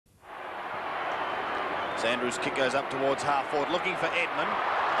Sanders' kick goes up towards half forward, looking for Edmund.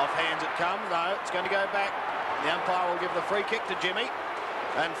 Off hands it comes. No, it's going to go back. The umpire will give the free kick to Jimmy.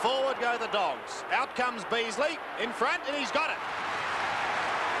 And forward go the Dogs. Out comes Beasley in front, and he's got it.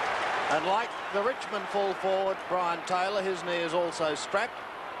 And like the Richmond full forward, Brian Taylor, his knee is also strapped.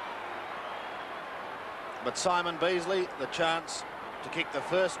 But Simon Beasley, the chance to kick the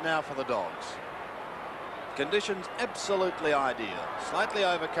first now for the Dogs. Conditions absolutely ideal. Slightly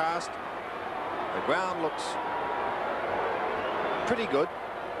overcast. The ground looks pretty good.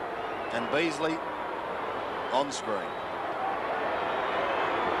 And Beasley on screen.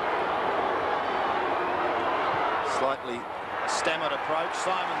 Slightly stammered approach.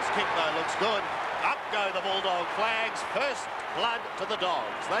 Simon's kick, though, looks good. Up go the Bulldog flags. First blood to the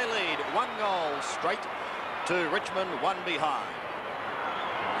Dogs. They lead 1 goal straight to Richmond, 1 behind.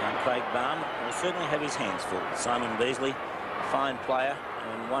 And Craig Baum will certainly have his hands full. Simon Beasley, a fine player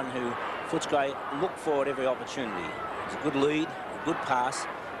and one who Footscray look for at every opportunity. It's a good lead, a good pass,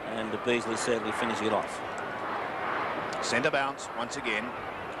 and Beasley certainly finishing it off. Centre bounce once again.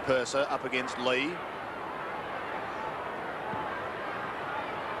 Purser up against Lee.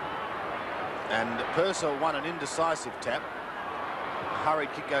 And Purser won an indecisive tap.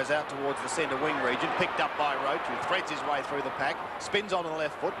 Hurried kick goes out towards the centre wing region, picked up by Roach, who threads his way through the pack, spins onto the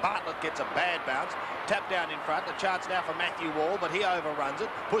left foot. Bartlett gets a bad bounce, tap down in front. A chance now for Matthew Wall, but he overruns it.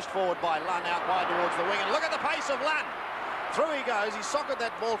 Pushed forward by Lunn out wide towards the wing, and look at the pace of Lunn. Through he goes. He socked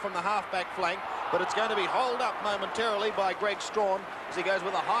that ball from the half-back flank, but it's going to be holed up momentarily by Greg Strawn as he goes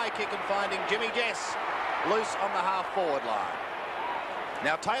with a high kick and finding Jimmy Jess loose on the half-forward line.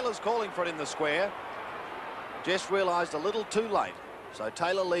 Now Taylor's calling for it in the square. Jess realised a little too late. So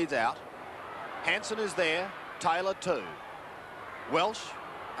Taylor leads out. Hanson is there. Taylor too. Welsh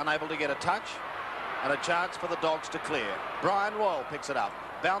unable to get a touch. And a chance for the Dogs to clear. Brian Royal picks it up.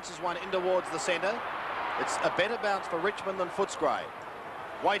 Bounces one in towards the centre. It's a better bounce for Richmond than Footscray.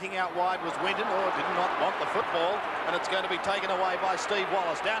 Waiting out wide was Winton, did not want the football. And it's going to be taken away by Steve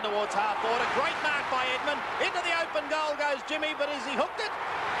Wallace. Down towards half forward. A great mark by Edmund. Into the open goal goes Jimmy, but has he hooked it?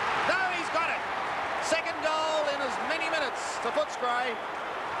 No, he's got it. Second goal in as many minutes to Footscray,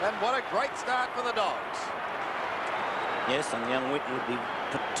 and what a great start for the Dogs. Yes, and young Whit would be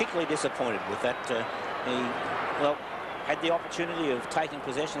particularly disappointed with that. He, well, had the opportunity of taking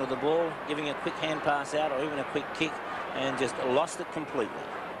possession of the ball, giving a quick hand pass out or even a quick kick, and just lost it completely.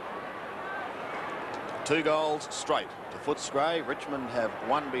 2 goals straight to Footscray. Richmond have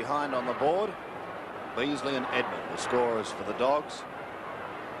 1 behind on the board. Beasley and Edmund, the scorers for the Dogs.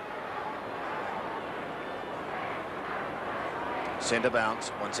 Centre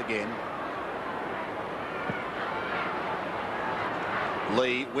bounce once again.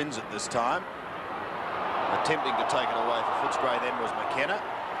 Lee wins it this time. Attempting to take it away for Footscray then was McKenna.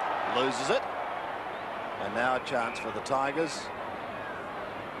 Loses it. And now a chance for the Tigers.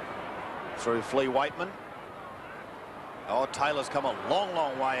 Through Flea Waitman. Oh, Taylor's come a long,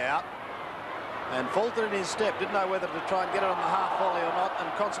 long way out. And faltered in his step. Didn't know whether to try and get it on the half volley or not,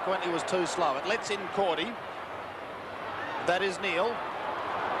 and consequently was too slow. It lets in Cordy. That is Neil.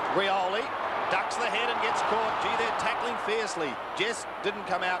 Rioli ducks the head and gets caught. Gee, they're tackling fiercely. Jess didn't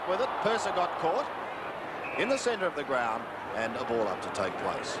come out with it. Purser got caught in the centre of the ground, and a ball up to take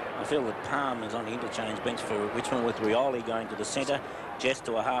place. I feel that Palm is on the interchange bench for Richmond, with Rioli going to the centre, Jess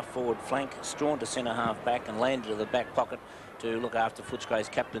to a half-forward flank, Strawn to centre half-back, and Landry to the back pocket to look after Footscray's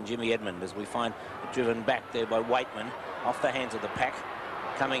captain, Jimmy Edmund, as we find it driven back there by Waitman, off the hands of the pack,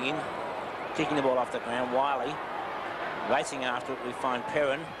 coming in, kicking the ball off the ground. Wiley racing after it. We find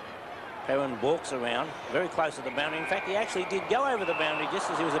Perrin. Perrin walks around very close to the boundary. In fact, he actually did go over the boundary just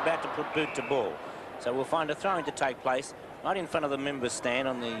as he was about to put boot to ball. So we'll find a throwing to take place right in front of the members' stand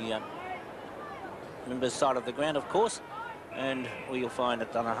on the members' side of the ground, of course. And we'll find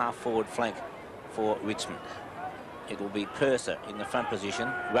it on a half-forward flank for Richmond. It will be Purser in the front position.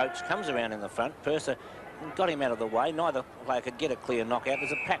 Roach comes around in the front. Purser got him out of the way. Neither player could get a clear knockout.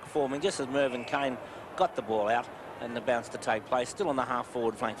 There's a pack forming just as Mervyn Kane got the ball out, and the bounce to take place, still on the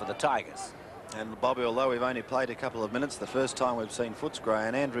half-forward flank for the Tigers. And Bobby, although we've only played a couple of minutes, the first time we've seen Footscray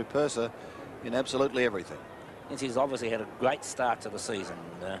and Andrew Purser in absolutely everything. Yes, he's obviously had a great start to the season.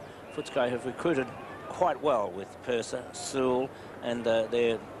 Footscray have recruited quite well with Purser, Sewell, and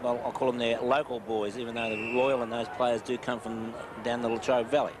their, well, I'll call them their local boys, even though the Royal and those players do come from down the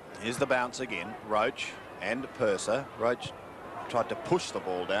Latrobe Valley. Here's the bounce again. Roach and Purser. Roach tried to push the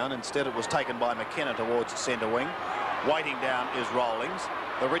ball down. Instead, it was taken by McKenna towards the centre wing. Waiting down is Rollings,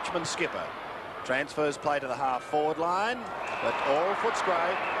 the Richmond skipper. Transfers play to the half-forward line, but all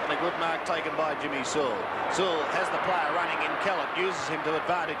Footscray, and a good mark taken by Jimmy Sewell. Sewell has the player running in Kellett, uses him to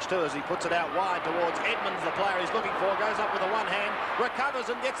advantage too as he puts it out wide towards Edmonds, the player he's looking for, goes up with a one hand,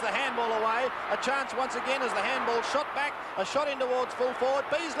 recovers and gets the handball away. A chance once again as the handball shot back, a shot in towards full forward.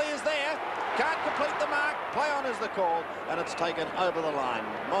 Beasley is there, can't complete the mark, play on is the call, and it's taken over the line.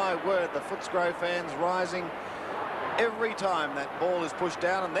 My word, the Footscray fans rising every time that ball is pushed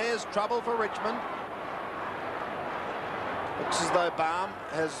down, and there's trouble for Richmond. Looks as though Baum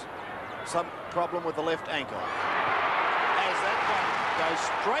has some problem with the left ankle. As that one goes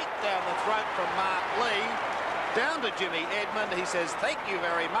straight down the throat from Mark Lee, down to Jimmy Edmond. He says thank you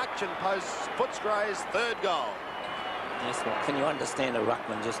very much and posts Footscray's third goal. Yes, well, can you understand a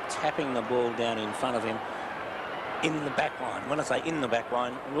ruckman just tapping the ball down in front of him in the back line? When I say in the back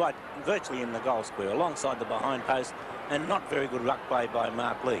line, right, virtually in the goal square, alongside the behind post, and not very good ruck play by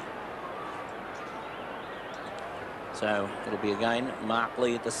Mark Lee. So it'll be again Mark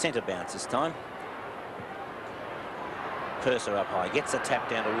Lee at the centre bounce this time. Purser up high, gets a tap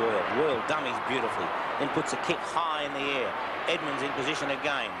down to Royal. Royal dummies beautifully, then puts a kick high in the air. Edmonds in position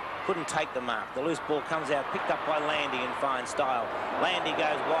again. Couldn't take the mark. The loose ball comes out, picked up by Landy in fine style. Landy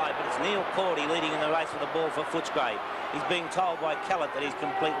goes wide, but it's Neil Cordy leading in the race for the ball for Footscray. He's being told by Kellett that he's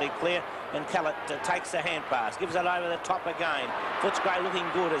completely clear, and Kellett takes the hand pass, gives it over the top again. Footscray looking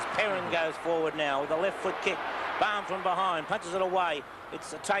good as Perrin goes forward now with a left foot kick. Baum from behind, punches it away.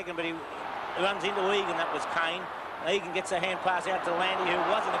 It's taken, but he runs into Egan. That was Kane. Egan gets a hand pass out to Landy, who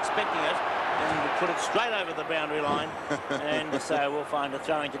wasn't expecting it, and put it straight over the boundary line. And so we'll find a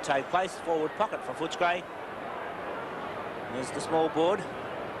throwing to take place. Forward pocket for Footscray. There's the small board.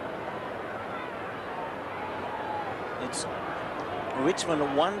 It's Richmond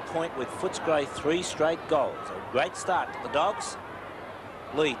at 1 point with Footscray 3 straight goals. A great start to the Dogs.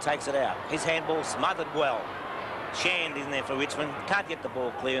 Lee takes it out. His handball smothered well. Shand in there for Richmond. Can't get the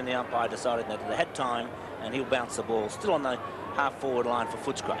ball clear, and the umpire decided that they had time, and he'll bounce the ball. Still on the half-forward line for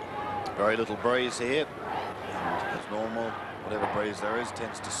Footscray. Very little breeze here. And as normal, whatever breeze there is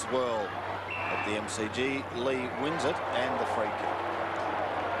tends to swirl at the MCG. Lee wins it and the free kick.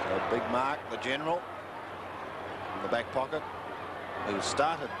 So a big mark, the general, in the back pocket, who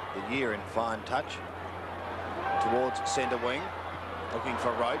started the year in fine touch, towards centre wing, looking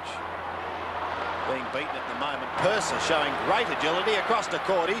for Roach. Being beaten at the moment. Purser showing great agility across to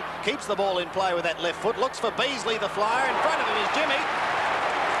Cordy. Keeps the ball in play with that left foot. Looks for Beasley, the flyer. In front of him is Jimmy.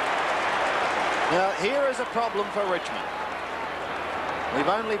 Now, here is a problem for Richmond. We've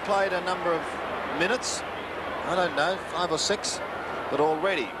only played a number of minutes. I don't know, 5 or 6. But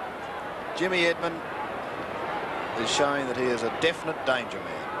already, Jimmy Edmond is showing that he is a definite danger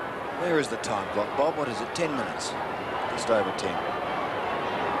man. Where is the time clock, Bob? What is it, 10 minutes? Just over 10.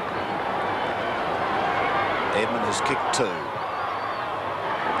 Edmond has kicked 2.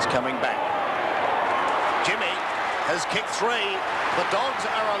 It's coming back. Jimmy has kicked 3. The Dogs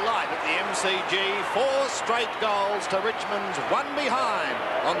are alight at the MCG. 4 straight goals to Richmond's 1 behind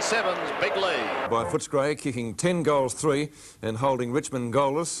on 7's big lead. By Footscray kicking 10 goals 3 and holding Richmond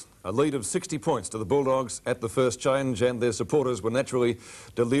goalless. A lead of 60 points to the Bulldogs at the first change, and their supporters were naturally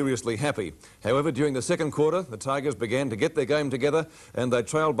deliriously happy. However, during the second quarter, the Tigers began to get their game together, and they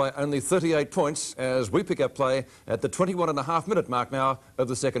trailed by only 38 points as we pick up play at the 21.5-minute mark now of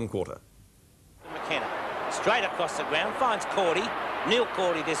the second quarter. McKenna, straight across the ground, finds Cordy. Neil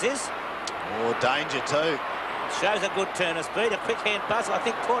Cordy this is. Oh, danger too. Shows a good turn of speed, a quick hand pass. I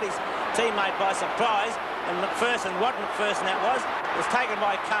think Cordy's teammate by surprise, and McPherson, Rod McPherson that was taken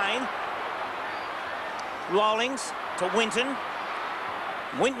by Kane. Rawlings to Winton.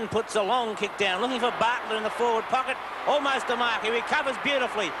 Winton puts a long kick down, looking for Bartlett in the forward pocket. Almost a mark. He recovers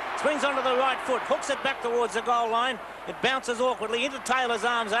beautifully. Swings onto the right foot, hooks it back towards the goal line. It bounces awkwardly into Taylor's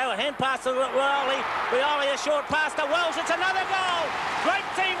arms, though. A hand pass to Rioli. Rioli a short pass to Wells. It's another goal. Great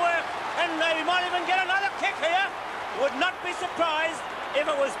teamwork. And we might even get another kick here. Would not be surprised if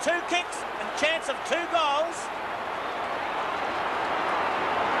it was 2 kicks and chance of 2 goals.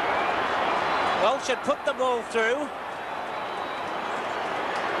 Welsh should put the ball through.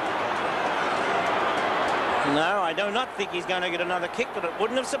 No, I do not think he's going to get another kick, but it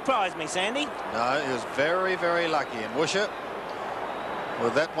wouldn't have surprised me, Sandy. No, he was very, very lucky. And Woosher,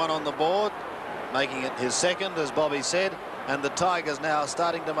 with that one on the board, making it his second, as Bobby said, and the Tigers now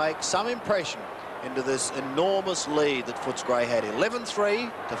starting to make some impression into this enormous lead that Footscray had.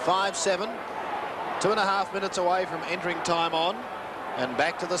 11-3 to 5-7. 2.5 minutes away from entering time on, and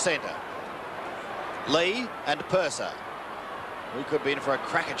back to the centre. Lee and Purser. We could be in for a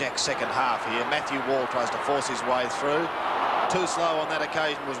crackerjack second half here. Matthew Wall tries to force his way through. Too slow on that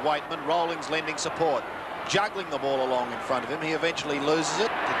occasion was Waitman. Rollings lending support. Juggling the ball along in front of him. He eventually loses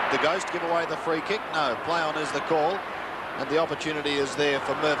it. Did the Ghost give away the free kick? No. Play on is the call. And the opportunity is there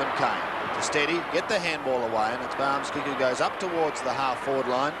for Mervyn Kane to steady, get the handball away, and it's Barmski who goes up towards the half-forward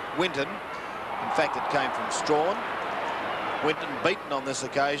line. Winton, in fact, it came from Strawn. Winton beaten on this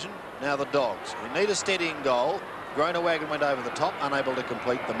occasion. Now the Dogs, who need a steadying goal. Groenewagen went over the top, unable to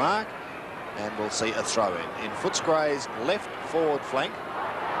complete the mark, and we'll see a throw-in. In Footscray's left forward flank.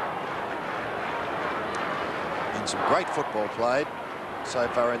 And some great football played so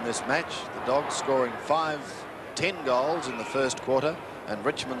far in this match. The Dogs scoring 10 goals in the first quarter, and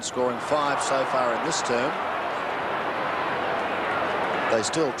Richmond scoring 5 so far in this term. They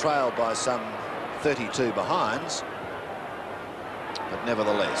still trail by some 32 behinds, but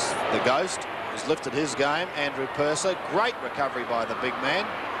nevertheless, the Ghost has lifted his game. Andrew Purser, great recovery by the big man.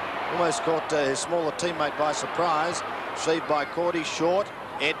 Almost caught his smaller teammate by surprise. Received by Cordy, short.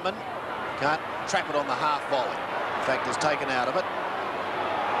 Edmund can't trap it on the half volley. In fact, is taken out of it.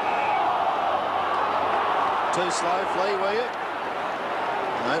 Too slow, Flea, were you?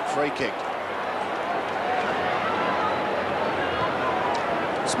 No, free kick.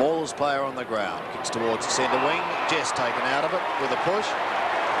 Smallest player on the ground. Kicks towards the centre wing. Jess taken out of it with a push.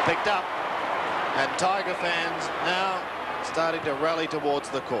 Picked up. And Tiger fans now starting to rally towards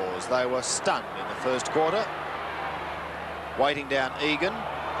the cause. They were stunned in the first quarter. Waiting down Egan.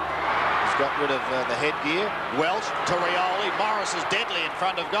 He's got rid of the headgear. Welch to Rioli. Morris is deadly in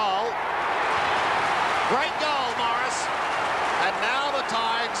front of goal. Great goal, Morris. And now the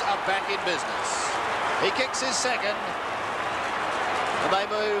Tigers are back in business. He kicks his second. And they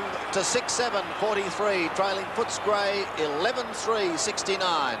move to 6-7, 43, trailing Footscray 11-3,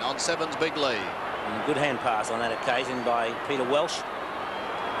 69 on Seven's big lead. Good hand pass on that occasion by Peter Welsh.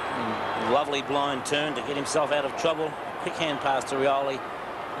 Lovely blind turn to get himself out of trouble. Quick hand pass to Rioli,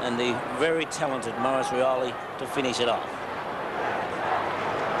 and the very talented Morris Rioli to finish it off.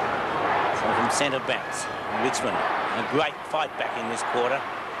 So from centre backs, Richmond, a great fight back in this quarter.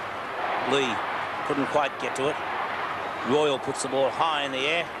 Lee couldn't quite get to it. Royal puts the ball high in the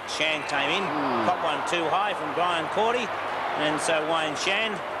air. Shand came in, got one too high from Brian Cordy, and so Wayne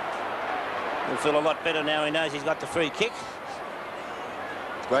Shand will feel a lot better now he knows he's got the free kick.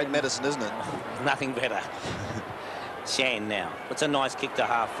 Great medicine, isn't it? Nothing better. Shand now. It's a nice kick to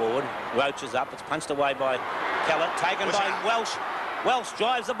half forward. Roach is up. It's punched away by Kellett. Taken by Welsh. Welsh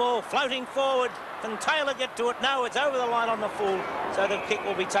drives the ball, floating forward. Can Taylor get to it? No, it's over the line on the full. So the kick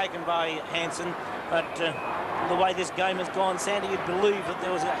will be taken by Hanson. But the way this game has gone, Sandy, you'd believe that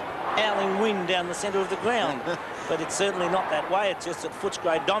there was a howling wind down the centre of the ground. But it's certainly not that way. It's just that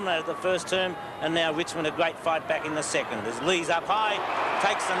Footscray dominated the first term, and now Richmond a great fight back in the second. As Lee's up high,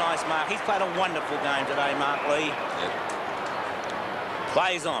 takes the nice mark. He's played a wonderful game today, Mark Lee. Yep.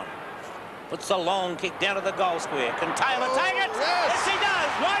 Plays on. Puts the long kick down to the goal square. Can Taylor take it? Yes, he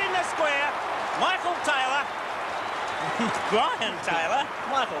does. Right in the square. Michael Taylor. Brian Taylor.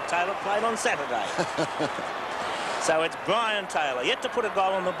 Michael Taylor played on Saturday. So it's Brian Taylor, yet to put a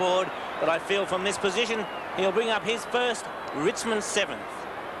goal on the board, but I feel from this position he'll bring up his first, Richmond 7th.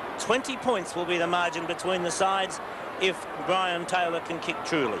 20 points will be the margin between the sides if Brian Taylor can kick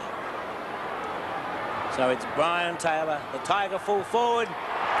truly. So it's Brian Taylor, the Tiger full forward.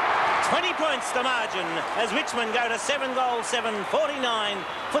 20 points the margin as Richmond go to 7 goals, 7-49.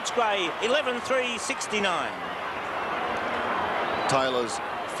 Footscray 11-3, 69. Taylor's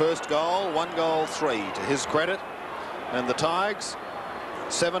first goal, 1 goal, 3 to his credit. And the Tigers,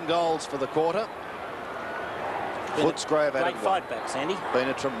 7 goals for the quarter. Footscray have great fight back, Sandy. Been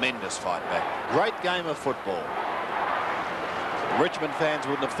a tremendous fight back. Great game of football. Richmond fans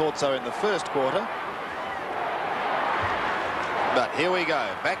wouldn't have thought so in the first quarter. But here we go,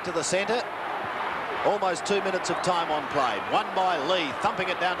 back to the centre. Almost 2 minutes of time on play. Won by Lee, thumping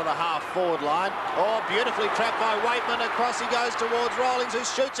it down to the half-forward line. Oh, beautifully trapped by Waitman. Across he goes towards Rollings, who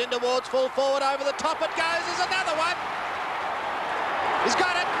shoots in towards full forward. Over the top it goes. There's another one. He's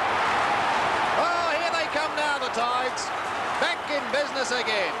got it. Oh, here they come now, the Tigers. Back in business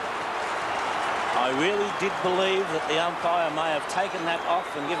again. I really did believe that the umpire may have taken that off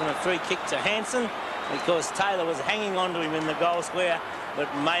and given a free kick to Hanson, because Taylor was hanging on to him in the goal square, but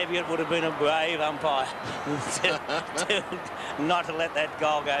maybe it would have been a brave umpire not to let that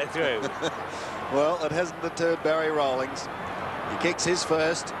goal go through. Well, it hasn't deterred Barry Rollings. He kicks his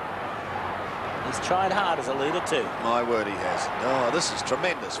first. He's tried hard as a leader too. My word, he has. Oh, this is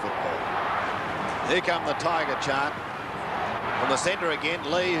tremendous football. Here come the Tiger chant. From the centre again,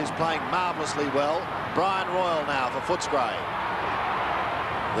 Lee, who's playing marvellously well. Brian Royal now for Footscray.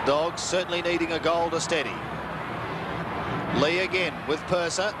 The Dogs certainly needing a goal to steady. Lee again with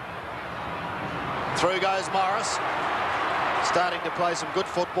Purser. Through goes Morris. Starting to play some good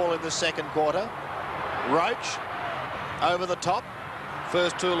football in the second quarter. Roach over the top.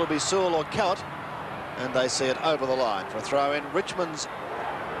 First tool will be Sewell or Kellett, and they see it over the line for a throw in. Richmond's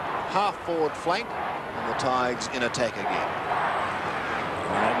half-forward flank, and the Tigers in attack again.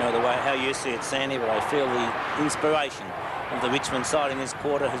 I don't know the way how you see it, Sandy, but I feel the inspiration of the Richmond side in this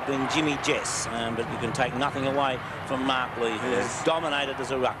quarter has been Jimmy Jess, but you can take nothing away from Mark Lee, who has dominated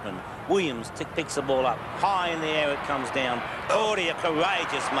as a ruckman. Williams picks the ball up. High in the air it comes down. Cordy, a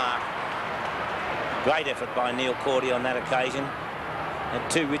courageous mark. Great effort by Neil Cordy on that occasion. Had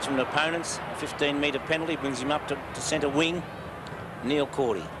two Richmond opponents. A 15-metre penalty brings him up to centre wing. Neil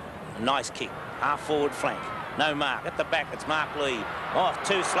Cordy, a nice kick. Half-forward flank. No mark. At the back, it's Mark Lee. Off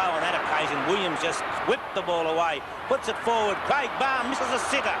too slow on that occasion. Williams just whipped the ball away. Puts it forward. Craig Barr misses a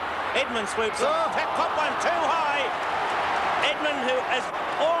sitter. Edmund swoops on. That caught one too high. Edmund, who has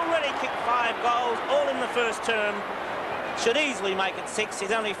already kicked 5 goals, all in the first term, should easily make it 6.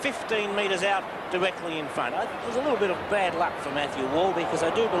 He's only 15 metres out, directly in front. There's a little bit of bad luck for Matthew Wall, because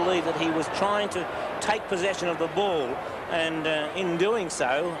I do believe that he was trying to take possession of the ball, and in doing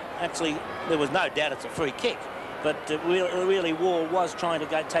so, actually, there was no doubt it's a free kick, but really Wall was trying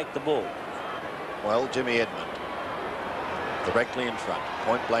to take the ball. Well, Jimmy Edmund directly in front,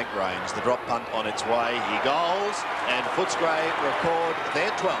 point-blank range. The drop punt on its way. He goals, and Footscray record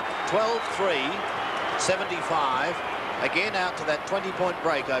their 12-3, 75. Again out to that 20-point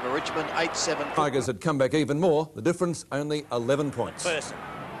break over Richmond, 8-7. Tigers had come back even more. The difference only 11 points. Person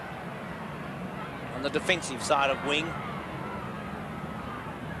on the defensive side of wing.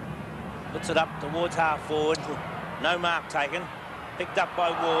 Puts it up towards half forward. No mark taken. Picked up by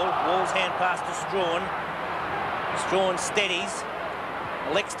Wall. Wall's hand pass to Strawn. Strawn steadies.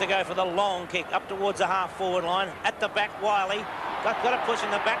 Elects to go for the long kick up towards the half forward line. At the back, Wiley. Got a push in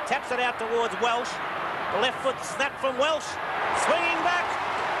the back. Taps it out towards Welsh. The left foot snap from Welsh. Swinging back.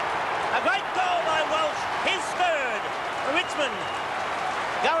 A great goal by Welsh. His third. Richmond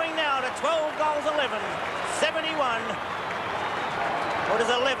going now to 12 goals 11. 71. What is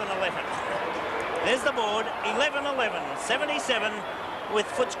 11-11? There's the board. 11-11. 77 with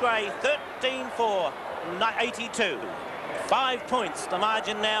Footscray 13-4. 82. 5 points the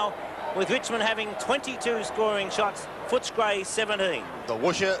margin now, with Richmond having 22 scoring shots. Footscray 17. The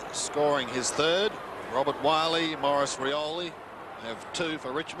Woosher scoring his third. Robert Wiley, Morris Rioli have 2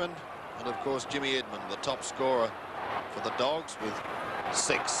 for Richmond, and of course Jimmy Edmund, the top scorer for the Dogs, with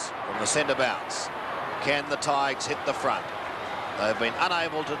 6 from the centre bounce. Can the Tigers hit the front? They've been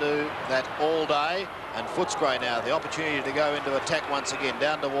unable to do that all day, and Footscray now the opportunity to go into attack once again,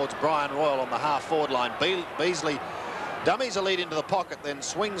 down towards Brian Royal on the half-forward line. Beasley dummies a lead into the pocket, then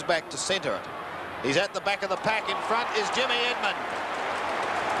swings back to centre it. He's at the back of the pack. In front is Jimmy Edmund.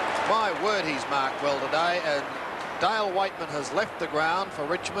 My word, he's marked well today, and Dale Waitman has left the ground for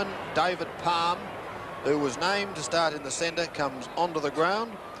Richmond. David Palm, who was named to start in the centre, comes onto the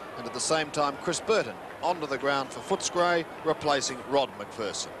ground, and at the same time Chris Burton onto the ground for Footscray, replacing Rod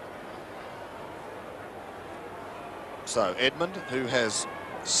McPherson. So Edmund, who has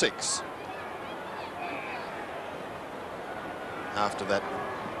 6 after that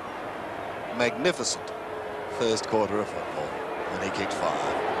magnificent first quarter of football, and he kicked 5.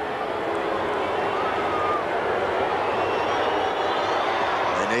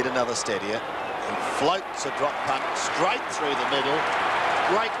 They need another steadier. He floats a drop punt straight through the middle.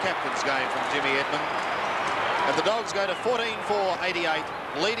 Great captain's game from Jimmy Edmund. And the Dogs go to 14-4, 88,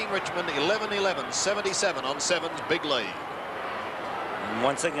 leading Richmond 11-11, 77 on 7's big lead. And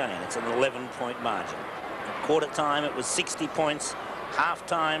once again, it's an 11-point margin. At quarter time, it was 60 points. Half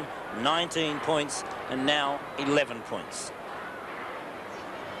time, 19 points, and now 11 points.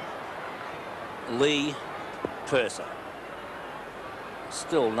 Lee, Purser.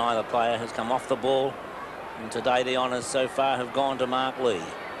 Still neither player has come off the ball, and today the honours so far have gone to Mark Lee.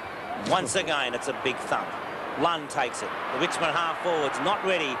 Once again, it's a big thump. Lund takes it. The Richmond half-forwards not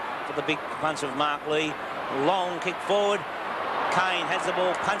ready for the big punch of Mark Lee. Long kick forward. Kane has the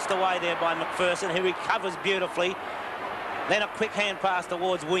ball punched away there by McPherson, who recovers beautifully. Then a quick hand pass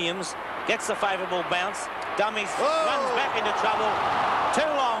towards Williams. Gets the favourable bounce. Dummies, runs back into trouble.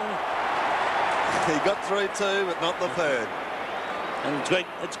 Too long. He got through 2, but not the third. And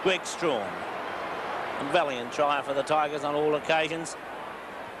it's Greg Strawn. A valiant try for the Tigers on all occasions.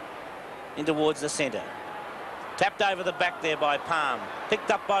 In towards the centre. Tapped over the back there by Palm. Picked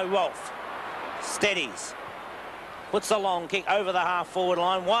up by Rolfe. Steadies. Puts the long kick over the half-forward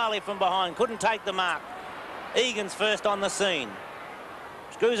line. Wiley from behind couldn't take the mark. Egan's first on the scene.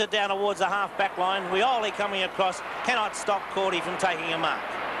 Screws it down towards the half-back line. Rioli coming across. Cannot stop Cordy from taking a mark.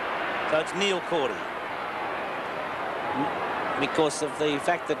 So it's Neil Cordy. Because of the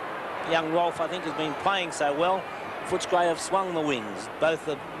fact that young Rolf, I think, has been playing so well, Footscray have swung the wings. Both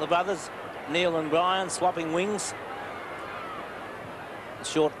the brothers, Neil and Brian, swapping wings.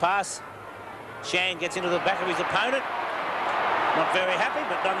 Short pass. Shan gets into the back of his opponent. Not very happy,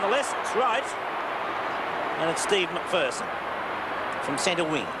 but nonetheless, it's right. And it's Steve McPherson from centre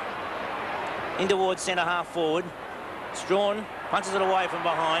wing. In towards centre half forward. Strawn punches it away from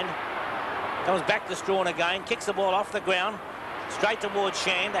behind. Comes back to Strawn again. Kicks the ball off the ground. Straight towards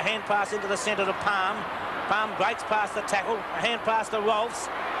Shan. The hand pass into the centre to Palm. Palm breaks past the tackle. A hand pass to Rolfs.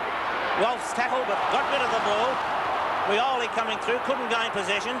 Rolfs tackled, but got rid of the ball. Rioli coming through. Couldn't gain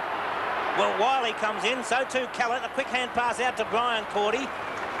possession. Well, Wiley comes in. So too Callett. A quick hand pass out to Brian Cordy.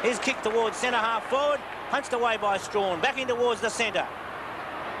 His kick towards centre half forward. Punched away by Strawn. Back in towards the centre.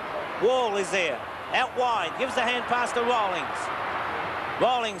 Wall is there. Out wide. Gives the hand pass to Rawlings.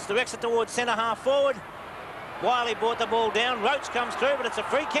 Rawlings directs it towards centre half forward. Wiley brought the ball down. Roach comes through, but it's a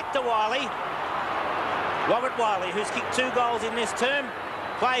free kick to Wiley. Robert Wiley, who's kicked 2 goals in this term,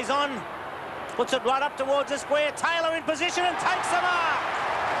 plays on. Puts it right up towards the square. Taylor in position and takes the mark.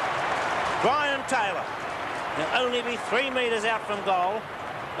 Brian Taylor. He'll only be 3 metres out from goal.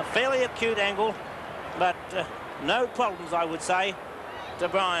 A fairly acute angle. But no problems, I would say, to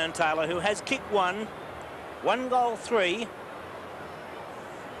Brian Taylor, who has kicked 1 goal 3.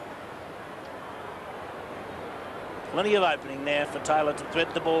 Plenty of opening there for Taylor to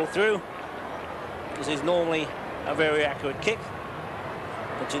thread the ball through, because he's normally a very accurate kick.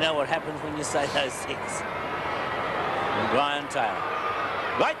 But you know what happens when you say those things. And Brian Taylor,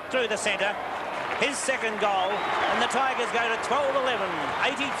 right through the centre, his 2nd goal, and the Tigers go to 12-11,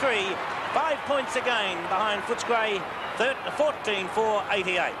 83. 5 points again behind Footscray, 14-4,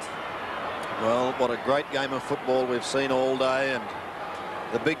 88. Well, what a great game of football we've seen all day, and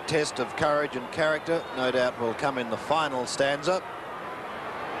the big test of courage and character no doubt will come in the final stanza.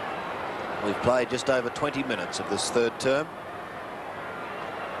 We've played just over 20 minutes of this 3rd term.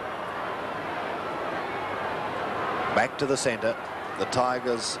 Back to the centre. The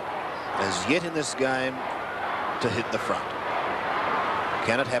Tigers, as yet in this game, to hit the front.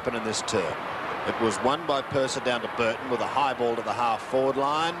 Can it happen in this term? It was won by Purser down to Burton with a high ball to the half-forward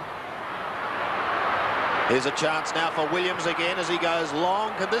line. Here's a chance now for Williams again as he goes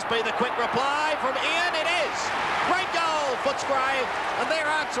long. Can this be the quick reply from Ian? It is. Great goal, Footscray. And they're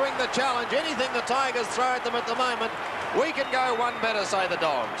answering the challenge. Anything the Tigers throw at them at the moment, we can go one better, say the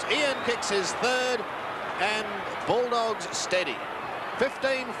Dogs. Ian kicks his 3rd, and Bulldogs steady.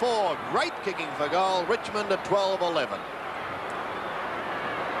 15-4. Great kicking for goal. Richmond at 12-11.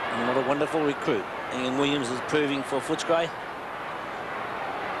 And what a wonderful recruit Ian Williams is proving for Footscray.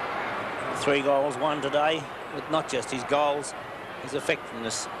 3 goals, 1 today, with not just his goals, his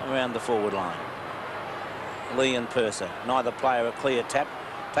effectiveness around the forward line. Lee and Purser, neither player a clear tap,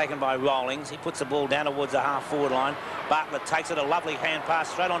 taken by Rawlings. He puts the ball down towards the half-forward line. Bartlett takes it, a lovely hand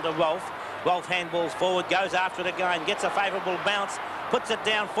pass straight onto Rolf. Rolf handballs forward, goes after it again, gets a favourable bounce, puts it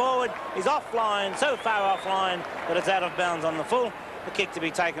down forward. He's offline, so far offline that it's out of bounds on the full. The kick to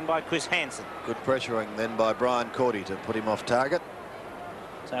be taken by Chris Hansen. Good pressuring then by Brian Cordy to put him off target.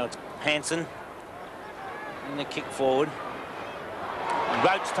 So it's Hansen in the kick forward.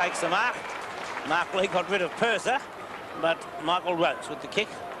 Roach takes the mark. Mark Lee got rid of Purser, but Michael Roach with the kick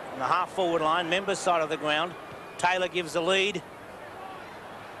on the half-forward line, members side of the ground. Taylor gives the lead.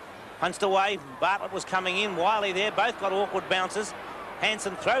 Punched away. Bartlett was coming in. Wiley there. Both got awkward bounces.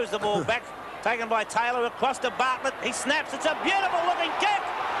 Hansen throws the ball back. Taken by Taylor across to Bartlett. He snaps. It's a beautiful-looking kick.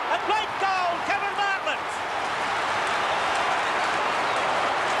 A great goal, Kevin Bartlett.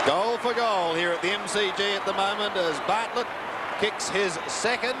 Goal for goal here at the MCG at the moment as Bartlett kicks his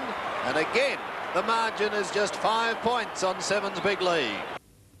 2nd. And again, the margin is just 5 points on Seven's big lead.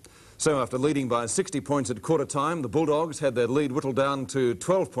 So after leading by 60 points at quarter time, the Bulldogs had their lead whittled down to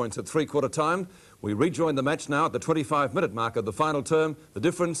 12 points at 3/4 time. We rejoin the match now at the 25-minute mark of the final term. The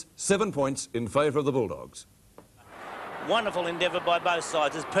difference, 7 points in favour of the Bulldogs. Wonderful endeavour by both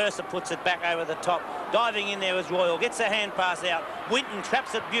sides as Purser puts it back over the top. Diving in there is Royal. Gets a hand pass out. Winton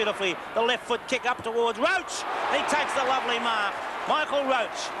traps it beautifully. The left foot kick up towards Roach. He takes the lovely mark. Michael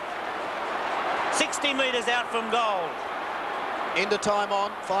Roach. 60 metres out from goal. Into time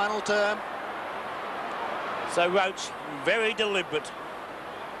on, final term. So Roach, very deliberate.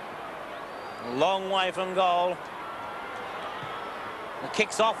 A long way from goal. The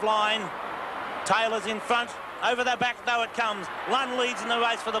kick's offline. Taylor's in front. Over the back, though, it comes. Lunn leads in the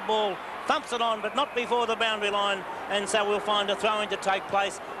race for the ball. thumps it on, but not before the boundary line, and so we'll find a throw-in to take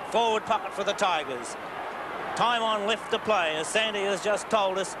place. Forward pocket for the Tigers. Time on left to play, as Sandy has just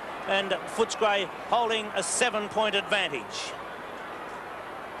told us, and Footscray holding a 7-point advantage.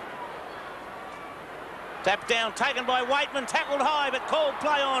 Tap down, taken by Waitman, tackled high, but called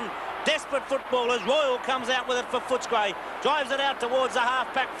play on. Desperate footballers. Royal comes out with it for Footscray. Drives it out towards the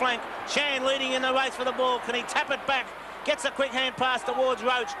half-back flank. Shan leading in the race for the ball. Can he tap it back? Gets a quick hand pass towards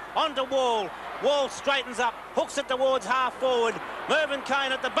Roach. Onto Wall. Wall straightens up. Hooks it towards half-forward. Mervyn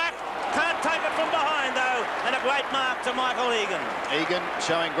Kane at the back. Can't take it from behind, though. And a great mark to Michael Egan. Egan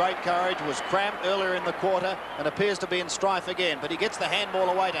showing great courage. Was cramped earlier in the quarter and appears to be in strife again. But he gets the handball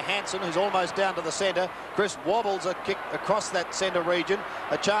away to Hanson, who's almost down to the centre. Chris wobbles a kick across that centre region.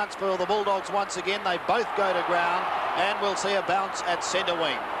 A chance for the Bulldogs once again. They both go to ground. And we'll see a bounce at centre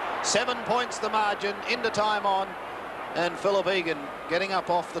wing. 7 points the margin. Into time on. And Philip Egan getting up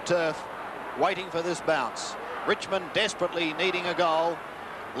off the turf, waiting for this bounce. Richmond desperately needing a goal.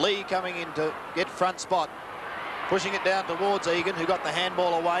 Lee coming in to get front spot. Pushing it down towards Egan, who got the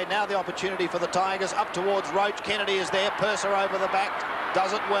handball away. Now the opportunity for the Tigers up towards Roach. Kennedy is there. Purser over the back.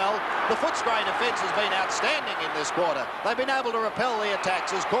 Does it well. The Footscray defence has been outstanding in this quarter. They've been able to repel the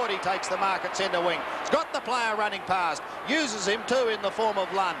attacks as Cordy takes the mark at centre wing. He's got the player running past. Uses him too in the form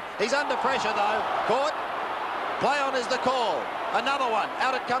of Lunn. He's under pressure though. Caught. Play on is the call. Another one.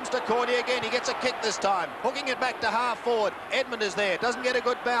 Out it comes to Cordy again. He gets a kick this time. Hooking it back to half forward. Edmund is there. Doesn't get a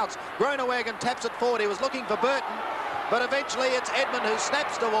good bounce. Groenewagen taps it forward. He was looking for Burton. But eventually it's Edmund who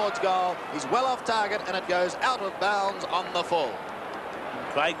snaps towards goal. He's well off target and it goes out of bounds on the full.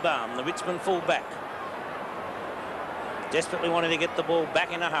 Craig Baum, the Richmond full-back, desperately wanting to get the ball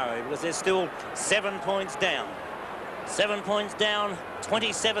back in a hurry because there's still 7 points down. 7 points down,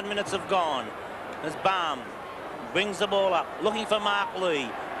 27 minutes have gone. As Baum brings the ball up, looking for Mark Lee.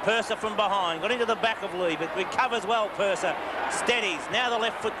 Purser from behind, got into the back of Lee, but recovers well, Purser. Steadies, now the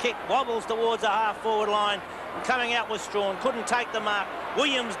left foot kick, wobbles towards the half-forward line. And coming out was Strawn, couldn't take the mark.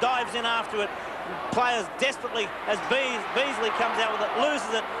 Williams dives in after it. Players desperately, as Beasley comes out with it,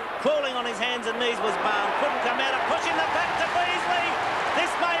 loses it. Crawling on his hands and knees was Baum. Couldn't come out, pushing the back to Beasley.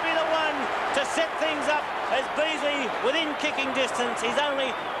 This may be the one to set things up as Beasley within kicking distance. He's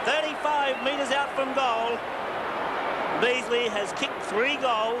only 35 metres out from goal. Beasley has kicked 3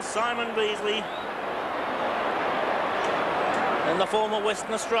 goals, Simon Beasley. And the former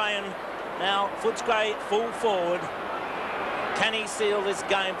Western Australian. Now Footscray full forward. Can he seal this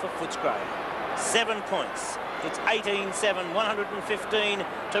game for Footscray? 7 points. It's 18-7, 115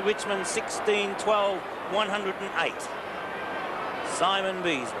 to Richmond, 16-12, 108. Simon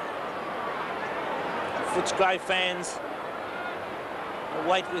Beasley. Footscray fans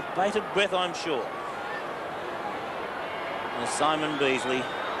wait with bated breath, I'm sure. And Simon Beasley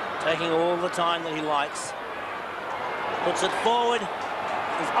taking all the time that he likes. Puts it forward.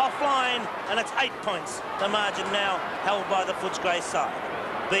 He's offline, and it's 8 points. The margin now held by the Footscray side.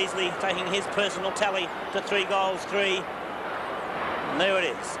 Beasley taking his personal tally to 3 goals, 3. And there it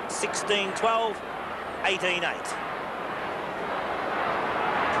is, 16-12, 18-8.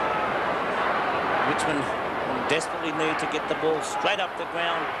 Richmond desperately need to get the ball straight up the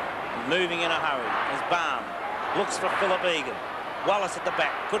ground, moving in a hurry. As Baum looks for Philip Egan. Wallace at the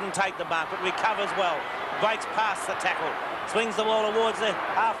back, couldn't take the mark, but recovers well. Breaks past the tackle, swings the ball towards the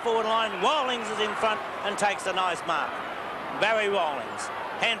half-forward line. Rawlings is in front and takes a nice mark. Barry Rawlings.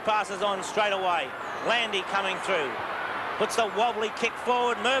 Hand passes on straight away. Landy coming through. Puts the wobbly kick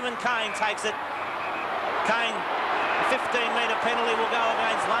forward. Mervyn Kane takes it. Kane, a 15-metre penalty will go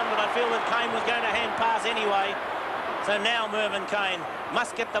against Lund, but I feel that Kane was going to hand pass anyway. So now Mervyn Kane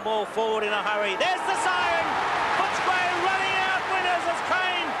must get the ball forward in a hurry. There's the siren. Footscray running out winners as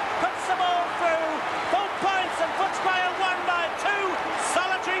Kane puts the ball through. Full points, and Footscray have won by 2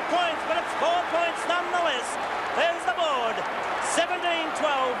 solitary points, but it's 4 points nonetheless. There's the board. 17-12,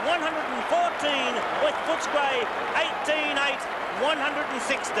 114 with Footscray, 18-8,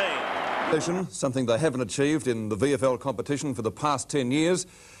 116. Something they haven't achieved in the VFL competition for the past 10 years.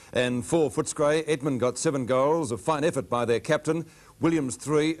 And for Footscray, Edmund got 7 goals, a fine effort by their captain, Williams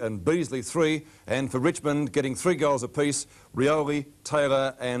 3 and Beasley 3, and for Richmond getting 3 goals apiece, Rioli,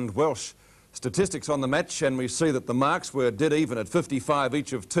 Taylor and Welsh. Statistics on the match, and we see that the marks were dead even at 55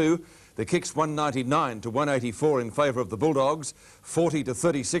 each of 2. The kicks 199 to 184 in favour of the Bulldogs, 40 to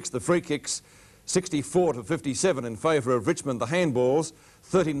 36 the free kicks, 64 to 57 in favour of Richmond the handballs,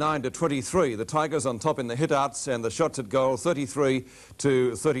 39 to 23 the Tigers on top in the hit-outs, and the shots at goal 33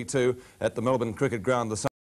 to 32 at the Melbourne Cricket Ground.